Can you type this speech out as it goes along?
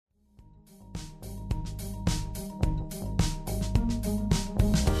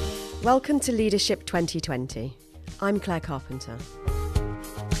Welcome to Leadership 2020. I'm Claire Carpenter.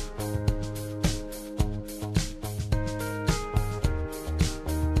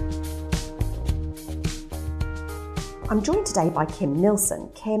 I'm joined today by Kim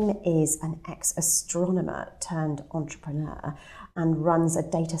Nilsson. Kim is an ex-astronomer turned entrepreneur and runs a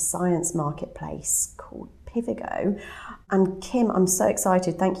data science marketplace called Pivigo. And Kim, I'm so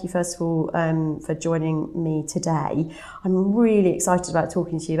excited. Thank you, first of all, for joining me today. I'm really excited about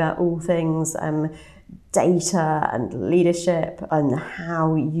talking to you about all things data and leadership and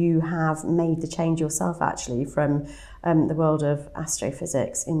how you have made the change yourself, actually, from the world of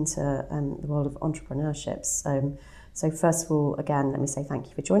astrophysics into the world of entrepreneurship. So first of all, again, let me say thank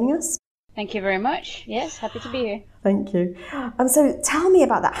you for joining us. Thank you very much. Yes, happy to be here. Thank you. So tell me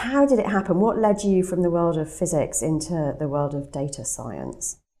about that. How did it happen? What led you from the world of physics into the world of data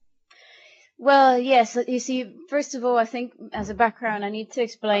science? Well, yes, you see, first of all, I think as a background, I need to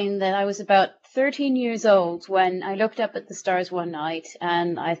explain that I was about 13 years old when I looked up at the stars one night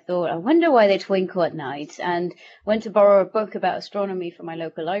and I thought, I wonder why they twinkle at night, and went to borrow a book about astronomy from my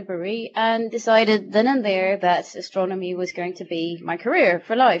local library and decided then and there that astronomy was going to be my career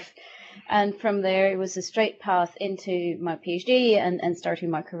for life. And from there, it was a straight path into my PhD and starting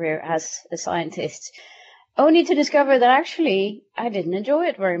my career as a scientist. Only to discover that actually I didn't enjoy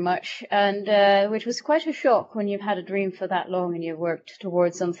it very much, and which was quite a shock when you've had a dream for that long and you've worked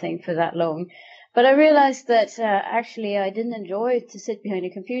towards something for that long. But I realized that actually I didn't enjoy to sit behind a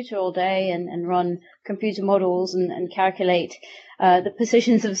computer all day and run computer models and calculate the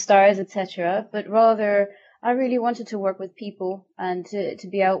positions of stars, etc. But rather, I really wanted to work with people and to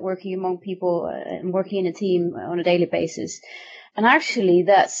be out working among people and working in a team on a daily basis. And actually,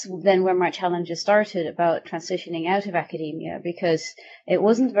 that's then where my challenges started about transitioning out of academia, because it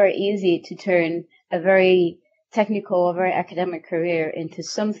wasn't very easy to turn a very technical, a very academic career into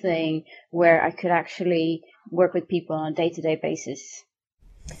something where I could actually work with people on a day-to-day basis.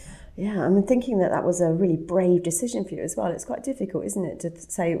 Yeah, I'm thinking that was a really brave decision for you as well. It's quite difficult, isn't it, to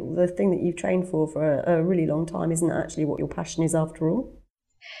say the thing that you've trained for a really long time isn't actually what your passion is after all?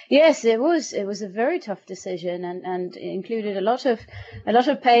 Yes, it was. It was a very tough decision, and included a lot of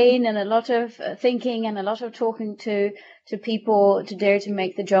pain and a lot of thinking and a lot of talking to people to dare to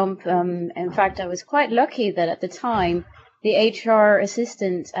make the jump. In fact, I was quite lucky that at the time, the HR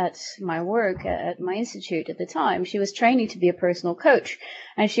assistant at my work at my institute at the time, she was training to be a personal coach,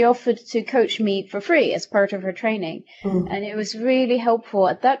 and she offered to coach me for free as part of her training. And it was really helpful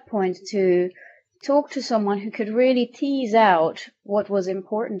at that point to talk to someone who could really tease out what was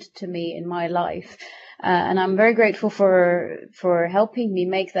important to me in my life. And I'm very grateful for helping me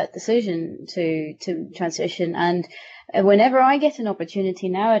make that decision to transition. And whenever I get an opportunity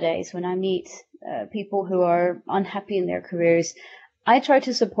nowadays, when I meet people who are unhappy in their careers, I try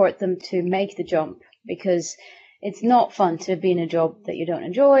to support them to make the jump, because it's not fun to be in a job that you don't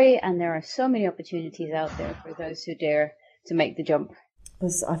enjoy. And there are so many opportunities out there for those who dare to make the jump.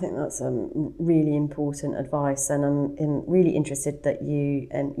 I think that's really important advice, and I'm really interested that you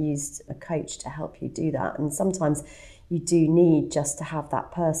used a coach to help you do that. And sometimes you do need just to have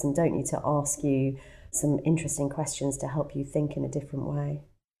that person, don't you, to ask you some interesting questions to help you think in a different way.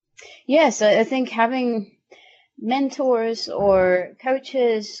 Yes, I think having mentors or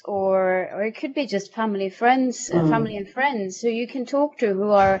coaches, or it could be just family and friends who you can talk to,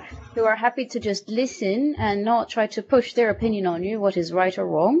 who are happy to just listen and not try to push their opinion on you, what is right or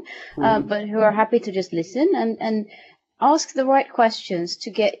wrong, but who are happy to just listen and ask the right questions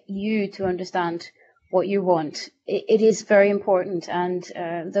to get you to understand what you want. It is very important, and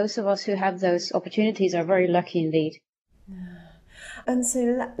those of us who have those opportunities are very lucky indeed. And so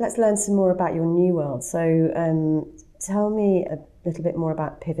let's learn some more about your new world. So tell me a little bit more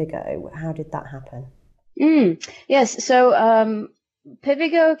about Pivigo. How did that happen? Yes, so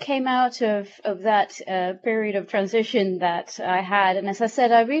Pivigo came out of that period of transition that I had. And as I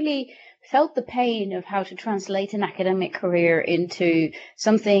said, I really felt the pain of how to translate an academic career into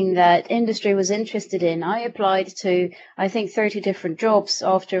something that industry was interested in. I applied to, I think, 30 different jobs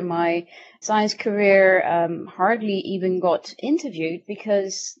after my science career, hardly even got interviewed,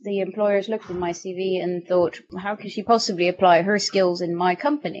 because the employers looked at my CV and thought, how can she possibly apply her skills in my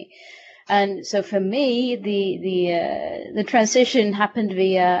company? And so for me, the transition happened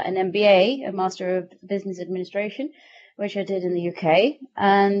via an MBA, a Master of Business Administration, which I did in the UK,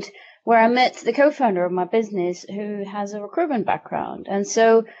 and where I met the co-founder of my business, who has a recruitment background. And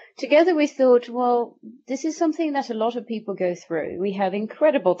so together we thought, well, this is something that a lot of people go through. We have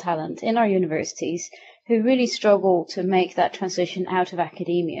incredible talent in our universities who really struggle to make that transition out of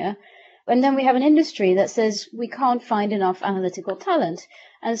academia. And then we have an industry that says we can't find enough analytical talent.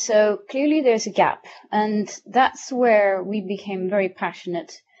 And so clearly there's a gap. And that's where we became very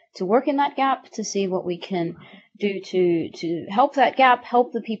passionate to work in that gap, to see what we can do to help that gap,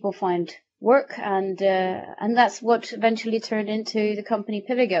 help the people find work. And that's what eventually turned into the company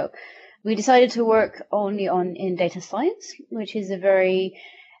Pivigo. We decided to work only in data science, which is a very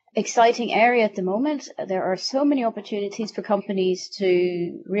exciting area at the moment. There are so many opportunities for companies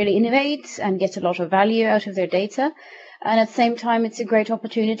to really innovate and get a lot of value out of their data. And at the same time, it's a great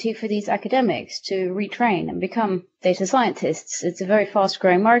opportunity for these academics to retrain and become data scientists. It's a very fast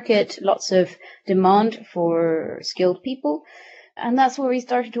growing market, lots of demand for skilled people. And that's where we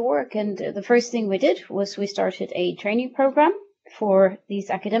started to work. And the first thing we did was we started a training program for these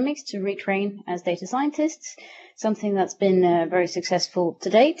academics to retrain as data scientists, something that's been very successful to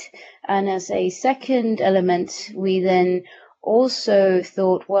date. And as a second element, we then also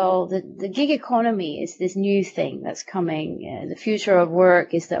thought, well, the gig economy is this new thing that's coming. The future of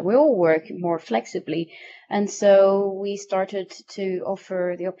work is that we all work more flexibly. And so we started to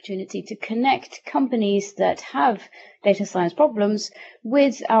offer the opportunity to connect companies that have data science problems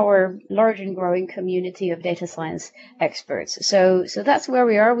with our large and growing community of data science experts. So that's where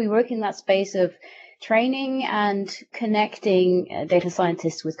we are. We work in that space of training and connecting data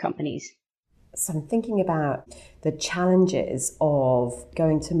scientists with companies. So I'm thinking about the challenges of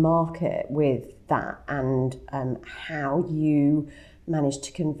going to market with that, and how you managed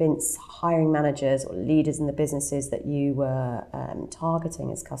to convince hiring managers or leaders in the businesses that you were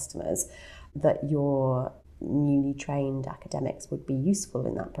targeting as customers that your newly trained academics would be useful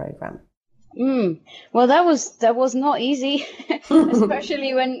in that program. Well, that was not easy,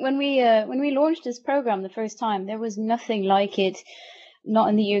 especially when we launched this program the first time. There was nothing like it. Not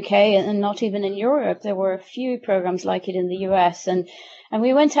in the UK and not even in Europe. There were a few programs like it in the US. And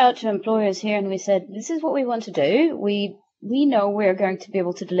we went out to employers here and we said, this is what we want to do. We know we're going to be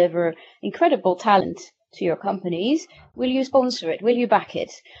able to deliver incredible talent to your companies. Will you sponsor it? Will you back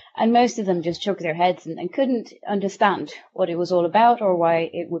it? And most of them just shook their heads and couldn't understand what it was all about or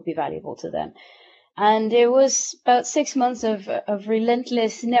why it would be valuable to them. And it was about 6 months of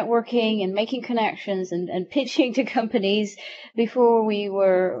relentless networking and making connections and pitching to companies before we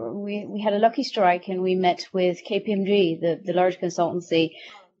had a lucky strike and we met with KPMG, the large consultancy,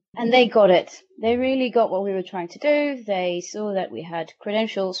 and they got it. They really got what we were trying to do. They saw that we had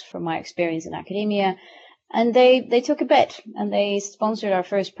credentials from my experience in academia, and they took a bet and they sponsored our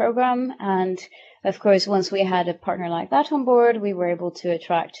first program. And of course, once we had a partner like that on board, we were able to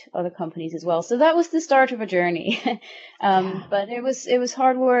attract other companies as well. So that was the start of a journey. But it was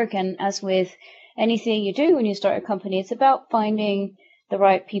hard work. And as with anything you do when you start a company, it's about finding the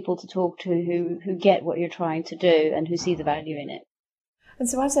right people to talk to who get what you're trying to do and who see the value in it. And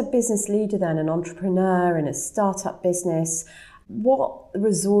so as a business leader then, an entrepreneur in a startup business, what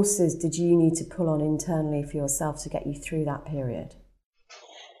resources did you need to pull on internally for yourself to get you through that period?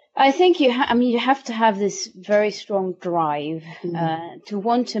 I think you have to have this very strong drive to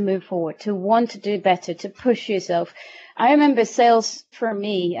want to move forward, to want to do better, to push yourself. I remember sales for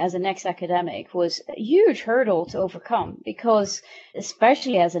me as an ex-academic was a huge hurdle to overcome because,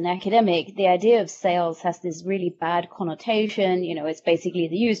 especially as an academic, the idea of sales has this really bad connotation. You know, it's basically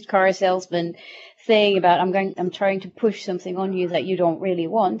the used car salesman thing about I'm trying to push something on you that you don't really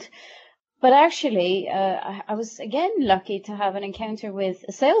want. But actually, I was, again, lucky to have an encounter with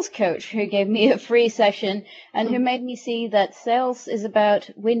a sales coach who gave me a free session and who made me see that sales is about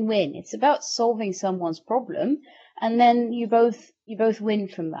win-win. It's about solving someone's problem, and then you both win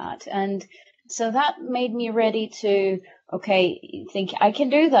from that. And so that made me ready to, think I can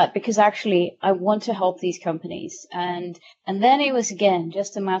do that because actually I want to help these companies. And then it was, again,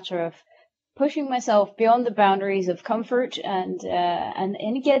 just a matter of pushing myself beyond the boundaries of comfort, and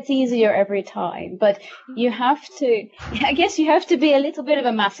it gets easier every time. But you have to be a little bit of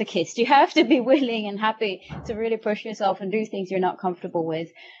a masochist. You have to be willing and happy to really push yourself and do things you're not comfortable with,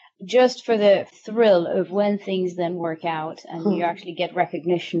 just for the thrill of when things then work out and you actually get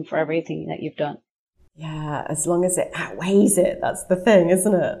recognition for everything that you've done. Yeah, as long as it outweighs it, that's the thing,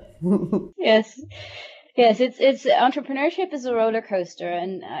 isn't it? Yes, it's entrepreneurship is a roller coaster,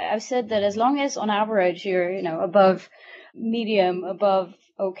 and I've said that as long as on average you're above medium, above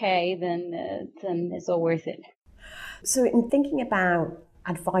okay, then it's all worth it. So, in thinking about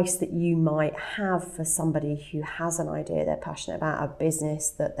advice that you might have for somebody who has an idea, they're passionate about a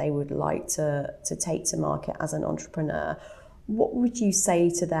business that they would like to take to market as an entrepreneur, what would you say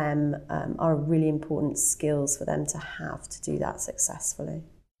to them are really important skills for them to have to do that successfully?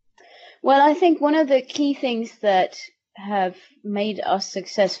 Well, I think one of the key things that have made us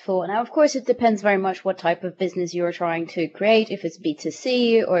successful. Now, of course, it depends very much what type of business you're trying to create, if it's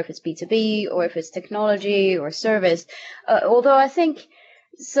B2C or if it's B2B or if it's technology or service. Although I think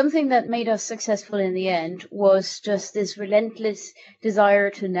something that made us successful in the end was just this relentless desire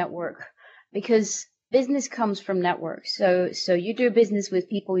to network, because business comes from networks. So you do business with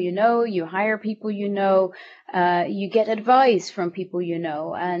people you know, you hire people you know, you get advice from people you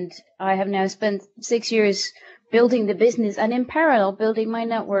know. And I have now spent 6 years building the business and in parallel building my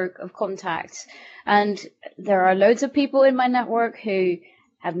network of contacts. And there are loads of people in my network who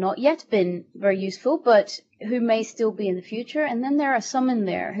have not yet been very useful, but who may still be in the future. And then there are some in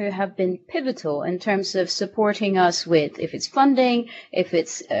there who have been pivotal in terms of supporting us with, if it's funding, if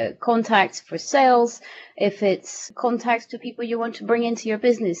it's contacts for sales, if it's contacts to people you want to bring into your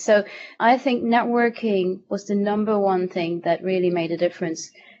business. So I think networking was the number one thing that really made a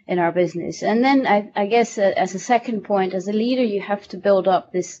difference in our business. And then I guess as a second point, as a leader, you have to build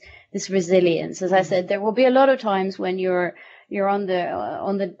up this resilience. As I said, there will be a lot of times when you're on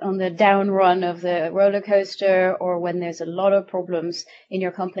the down run of the roller coaster, or when there's a lot of problems in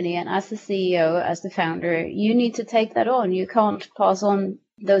your company. And as the CEO, as the founder, you need to take that on. You can't pass on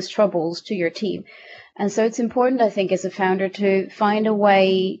those troubles to your team. And so it's important, I think, as a founder, to find a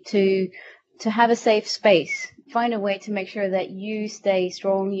way to have a safe space, find a way to make sure that you stay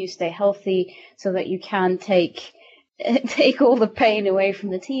strong, you stay healthy, so that you can take all the pain away from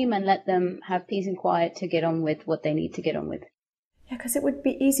the team and let them have peace and quiet to get on with what they need to get on with. Yeah, because it would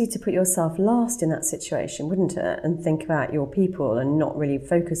be easy to put yourself last in that situation, wouldn't it? And think about your people and not really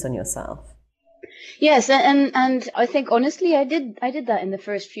focus on yourself. Yes, and I think honestly, I did that in the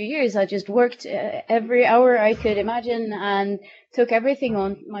first few years. I just worked every hour I could imagine and took everything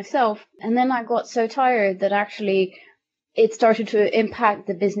on myself. And then I got so tired that actually it started to impact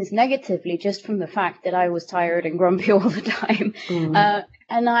the business negatively, just from the fact that I was tired and grumpy all the time.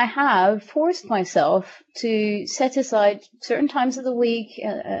 And I have forced myself to set aside certain times of the week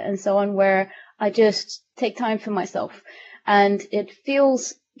and so on, where I just take time for myself. And it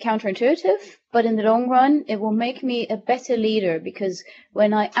feels counterintuitive, but in the long run, it will make me a better leader, because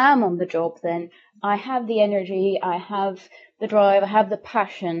when I am on the job, then I have the energy, I have the drive, I have the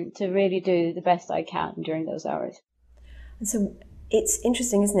passion to really do the best I can during those hours. And so it's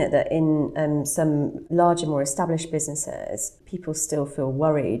interesting, isn't it, that in some larger, more established businesses, people still feel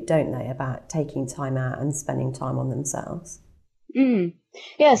worried, don't they, about taking time out and spending time on themselves?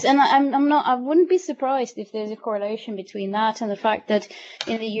 Yes, and I wouldn't be surprised if there's a correlation between that and the fact that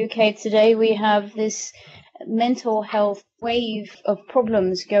in the UK today we have this mental health wave of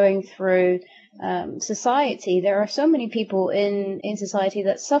problems going through society. There are so many people in society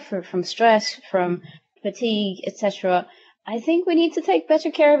that suffer from stress, from fatigue, etc. I think we need to take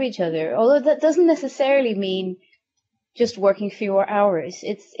better care of each other, although that doesn't necessarily mean just working fewer hours.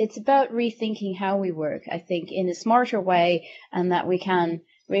 It's about rethinking how we work, I think, in a smarter way, and that we can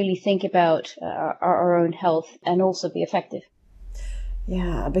really think about our own health and also be effective.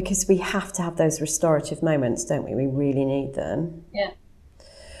 Yeah, because we have to have those restorative moments, don't we? We really need them. Yeah.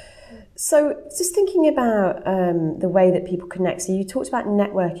 So just thinking about the way that people connect, so you talked about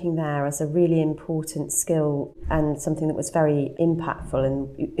networking there as a really important skill and something that was very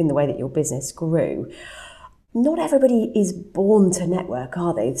impactful in the way that your business grew. Not everybody is born to network,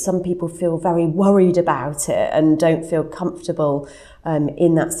 are they? Some people feel very worried about it and don't feel comfortable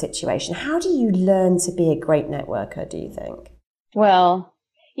in that situation. How do you learn to be a great networker, do you think? Well,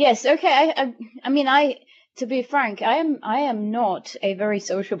 yes, okay. I mean, to be frank, I am not a very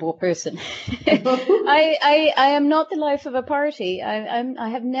sociable person. I am not the life of a party. I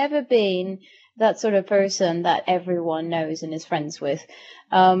have never been that sort of person that everyone knows and is friends with.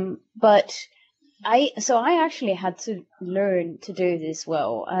 But I actually had to learn to do this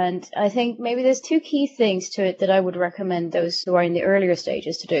well. And I think maybe there's two key things to it that I would recommend those who are in the earlier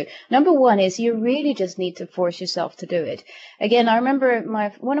stages to do. Number one is you really just need to force yourself to do it. Again, I remember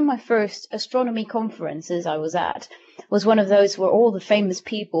one of my first astronomy conferences I was at was one of those where all the famous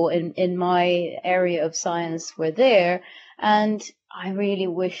people in my area of science were there. And I really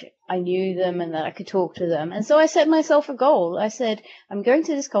wish I knew them and that I could talk to them. And so I set myself a goal. I said, I'm going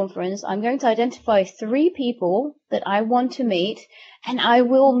to this conference. I'm going to identify 3 people that I want to meet, and I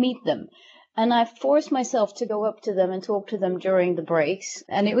will meet them. And I forced myself to go up to them and talk to them during the breaks.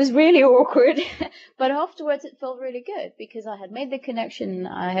 And it was really awkward. But afterwards, it felt really good because I had made the connection.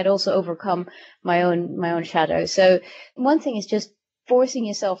 I had also overcome my own shadow. So one thing is just forcing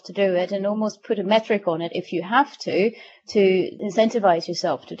yourself to do it and almost put a metric on it if you have to incentivize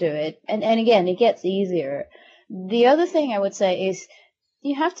yourself to do it. And again, it gets easier. The other thing I would say is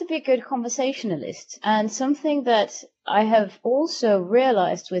you have to be a good conversationalist. And something that I have also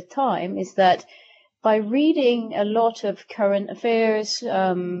realized with time is that by reading a lot of current affairs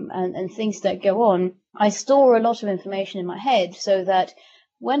and things that go on, I store a lot of information in my head so that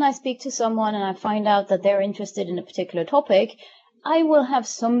when I speak to someone and I find out that they're interested in a particular topic, I will have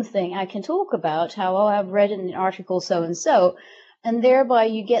something I can talk about, how I've read in an article so and so, and thereby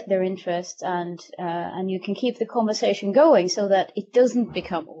you get their interest and you can keep the conversation going so that it doesn't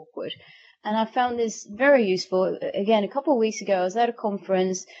become awkward. And I found this very useful. Again, a couple of weeks ago, I was at a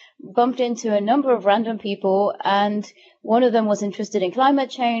conference, bumped into a number of random people, and one of them was interested in climate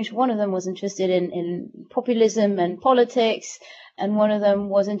change, one of them was interested in populism and politics, and one of them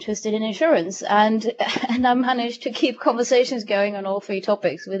was interested in insurance. And I managed to keep conversations going on all three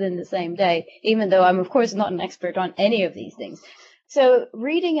topics within the same day, even though I'm, of course, not an expert on any of these things. So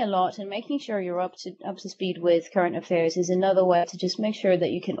reading a lot and making sure you're up to speed with current affairs is another way to just make sure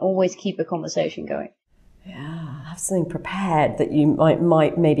that you can always keep a conversation going. Yeah, have something prepared that you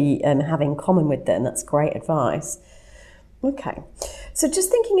might maybe have in common with them. That's great advice. Okay, so just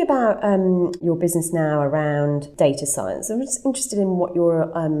thinking about your business now around data science, I'm just interested in what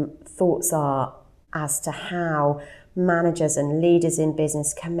your thoughts are as to how managers and leaders in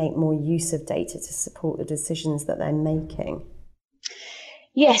business can make more use of data to support the decisions that they're making.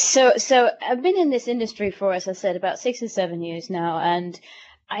 Yes, so I've been in this industry for, as I said, about 6 or 7 years now, and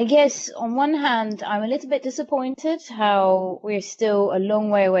I guess on one hand, I'm a little bit disappointed how we're still a long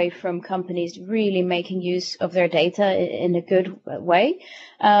way away from companies really making use of their data in a good way.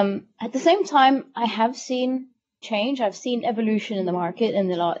 At the same time, I have seen change. I've seen evolution in the market in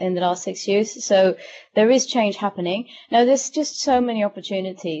the last 6 years. So there is change happening. Now, there's just so many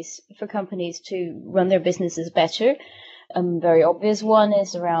opportunities for companies to run their businesses better. A very obvious one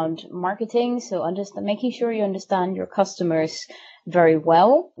is around marketing. So making sure you understand your customers very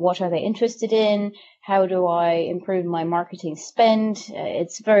well. What are they interested in? How do I improve my marketing spend?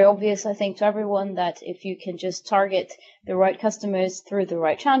 It's very obvious, I think, to everyone that if you can just target the right customers through the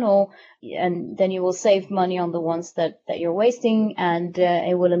right channel, and then you will save money on the ones that you're wasting, and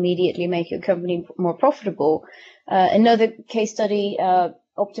it will immediately make your company more profitable. Another case study,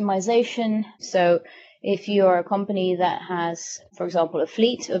 optimization. So if you are a company that has, for example, a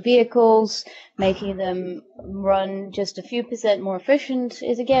fleet of vehicles, making them run just a few % more efficient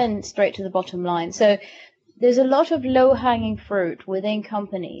is, again, straight to the bottom line. So there's a lot of low-hanging fruit within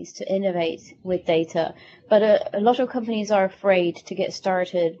companies to innovate with data, but a lot of companies are afraid to get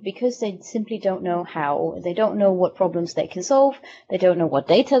started because they simply don't know how. They don't know what problems they can solve, they don't know what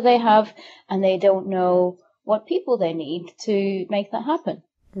data they have, and they don't know what people they need to make that happen.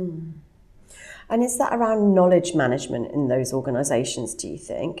 And is that around knowledge management in those organisations, do you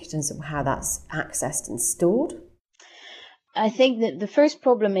think, in terms of how that's accessed and stored? I think that the first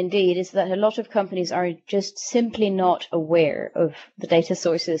problem indeed is that a lot of companies are just simply not aware of the data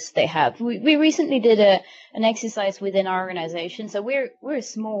sources they have. We recently did an exercise within our organization. So we're a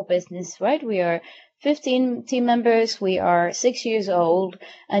small business, right? We are 15 team members. We are 6 years old.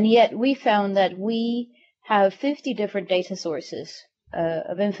 And yet we found that we have 50 different data sources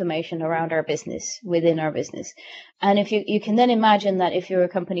of information around our business, within our business. And if you can then imagine that if you're a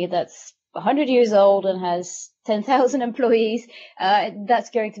company that's 100 years old and has 10,000 employees, that's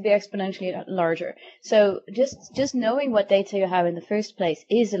going to be exponentially larger. So just knowing what data you have in the first place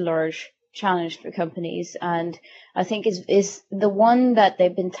is a large challenge for companies, and I think is the one that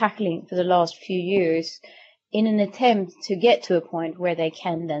they've been tackling for the last few years in an attempt to get to a point where they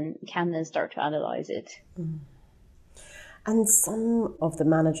can then start to analyze it. And some of the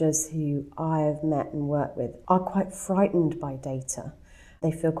managers who I have met and worked with are quite frightened by data.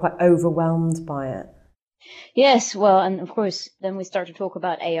 They feel quite overwhelmed by it. Yes, well, and of course, then we start to talk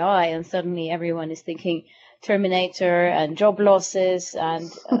about AI, and suddenly everyone is thinking Terminator and job losses,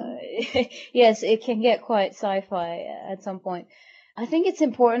 and yes, it can get quite sci-fi at some point. I think it's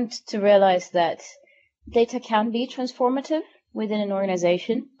important to realize that data can be transformative within an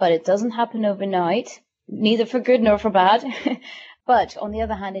organization, but it doesn't happen overnight, neither for good nor for bad. But on the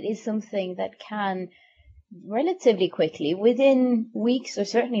other hand, it is something that can relatively quickly, within weeks or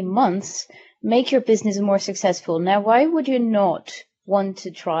certainly months, make your business more successful. Now, why would you not want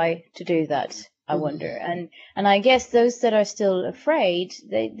to try to do that, I wonder? And I guess those that are still afraid,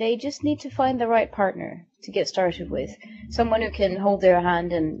 they just need to find the right partner to get started with, someone who can hold their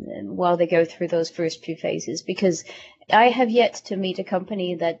hand and while they go through those first few phases, because I have yet to meet a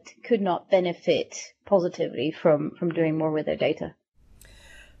company that could not benefit positively from doing more with their data.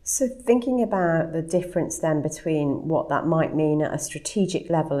 So thinking about the difference then between what that might mean at a strategic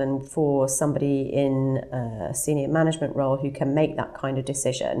level and for somebody in a senior management role who can make that kind of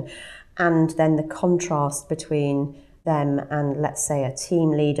decision, and then the contrast between them and, let's say, a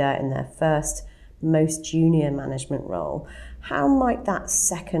team leader in their first most junior management role, how might that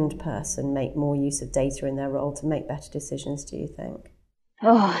second person make more use of data in their role to make better decisions, do you think?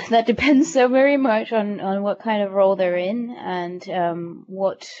 Oh, that depends so very much on what kind of role they're in and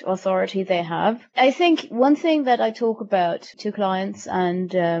what authority they have. I think one thing that I talk about to clients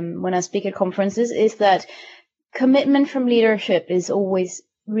and when I speak at conferences is that commitment from leadership is always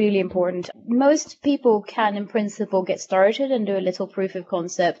really important. Most people can, in principle, get started and do a little proof of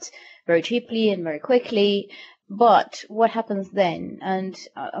concept very cheaply and very quickly. But what happens then? And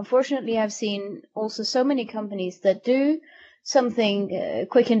unfortunately, I've seen also so many companies that do something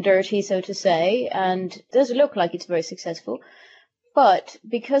quick and dirty, so to say, and does look like it's very successful. But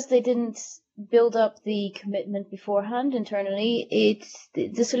because they didn't build up the commitment beforehand internally,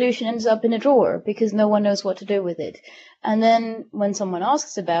 the solution ends up in a drawer because no one knows what to do with it. And then when someone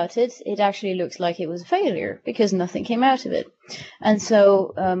asks about it, it actually looks like it was a failure because nothing came out of it. And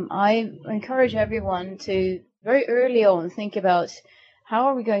so I encourage everyone to very early on think about how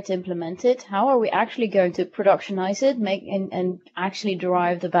are we going to implement it? How are we actually going to productionize it, and actually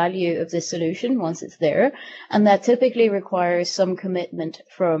derive the value of this solution once it's there? And that typically requires some commitment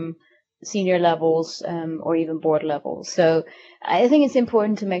from senior levels or even board levels. So I think it's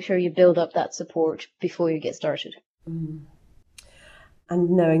important to make sure you build up that support before you get started. Mm.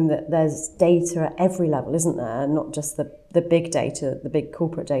 And knowing that there's data at every level, isn't there? Not just the big data, the big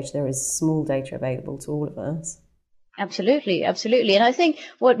corporate data, there is small data available to all of us. Absolutely, absolutely. And I think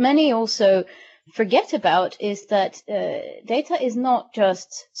what many also forget about is that data is not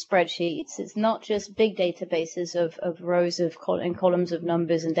just spreadsheets. It's not just big databases of rows and columns of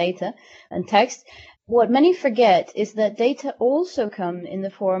numbers and data and text. What many forget is that data also come in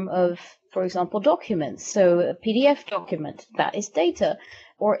the form of, for example, documents. So a PDF document, that is data,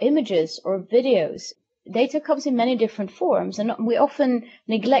 or images or videos. Data comes in many different forms, and we often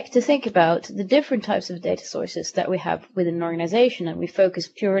neglect to think about the different types of data sources that we have within an organization, and we focus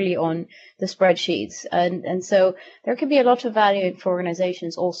purely on the spreadsheets. And so there can be a lot of value for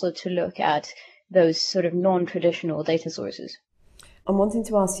organizations also to look at those sort of non-traditional data sources. I'm wanting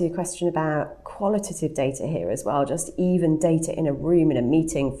to ask you a question about qualitative data here as well, just even data in a room, in a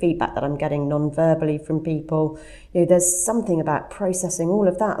meeting, feedback that I'm getting non-verbally from people. There's something about processing all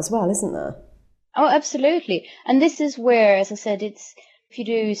of that as well, isn't there? Oh, absolutely. And this is where, as I said, if you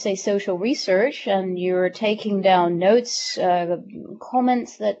do, say, social research and you're taking down notes,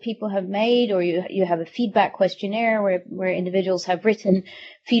 comments that people have made, or you have a feedback questionnaire where individuals have written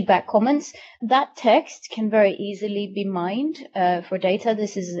feedback comments, that text can very easily be mined for data.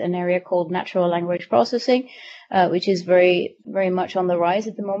 This is an area called natural language processing, which is very, very much on the rise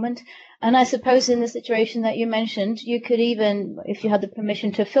at the moment. And I suppose in the situation that you mentioned, you could even, if you had the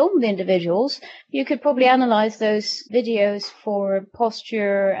permission to film the individuals, you could probably analyze those videos for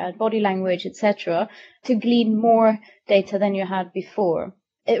posture and body language, etc., to glean more data than you had before.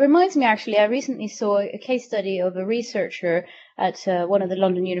 It reminds me, actually, I recently saw a case study of a researcher at one of the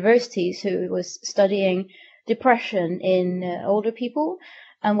London universities who was studying depression in older people.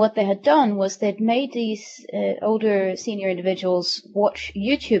 And what they had done was they'd made these older senior individuals watch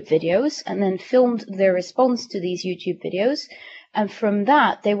YouTube videos and then filmed their response to these YouTube videos. And from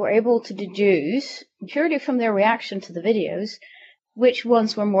that, they were able to deduce, purely from their reaction to the videos, which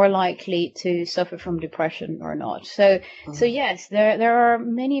ones were more likely to suffer from depression or not. So yes, there are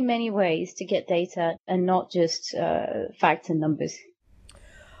many, many ways to get data and not just facts and numbers.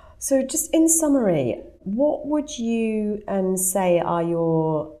 So just in summary, what would you say are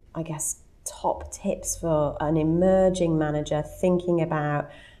your, top tips for an emerging manager thinking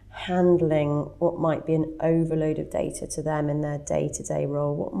about handling what might be an overload of data to them in their day-to-day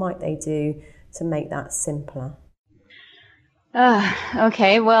role? What might they do to make that simpler?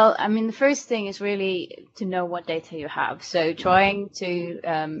 Okay, well, the first thing is really to know what data you have. So trying to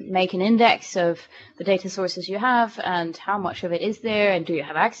make an index of the data sources you have and how much of it is there, and do you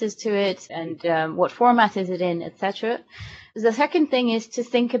have access to it, and what format is it in, etc. The second thing is to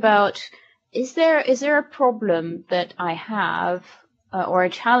think about, is there a problem that I have or a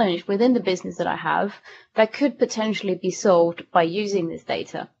challenge within the business that I have that could potentially be solved by using this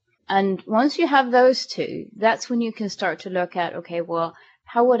data? And once you have those two, that's when you can start to look at, okay, well,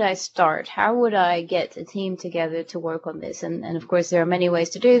 how would I start? How would I get a team together to work on this? And of course, there are many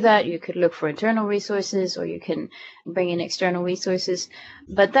ways to do that. You could look for internal resources, or you can bring in external resources.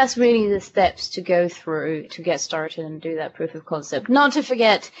 But that's really the steps to go through to get started and do that proof of concept. Not to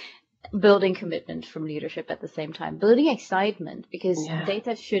forget building commitment from leadership at the same time, building excitement, because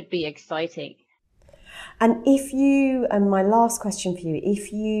data should be exciting. And my last question for you,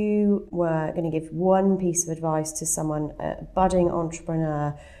 if you were going to give one piece of advice to someone, a budding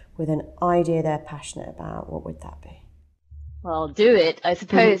entrepreneur with an idea they're passionate about, what would that be? Well, do it. I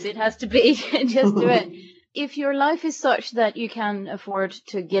suppose it has to be. Just do it. If your life is such that you can afford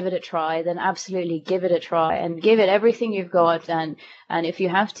to give it a try, then absolutely give it a try and give it everything you've got. And if you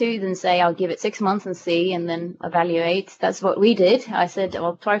have to, then say, I'll give it 6 months and see, and then evaluate. That's what we did. I said,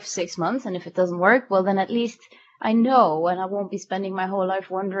 I'll try for 6 months. And if it doesn't work, well, then at least I know, and I won't be spending my whole life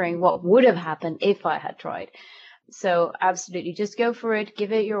wondering what would have happened if I had tried. So absolutely, just go for it,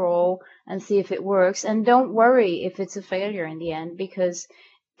 give it your all and see if it works. And don't worry if it's a failure in the end, because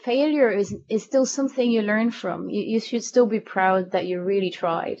failure is still something you learn from. You should still be proud that you really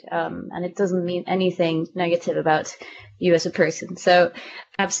tried. And it doesn't mean anything negative about you as a person. So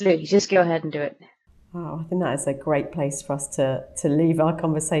absolutely, just go ahead and do it. Wow, I think that is a great place for us to leave our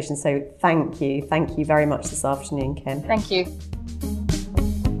conversation. So thank you. Thank you very much this afternoon, Kim. Thank you.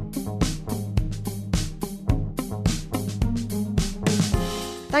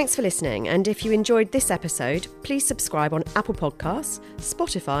 Thanks for listening, and if you enjoyed this episode, please subscribe on Apple Podcasts,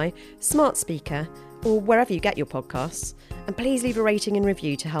 Spotify, Smart Speaker, or wherever you get your podcasts, and please leave a rating and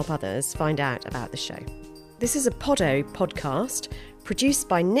review to help others find out about the show. This is a Podo podcast produced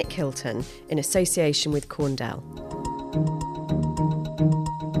by Nick Hilton in association with Corndell.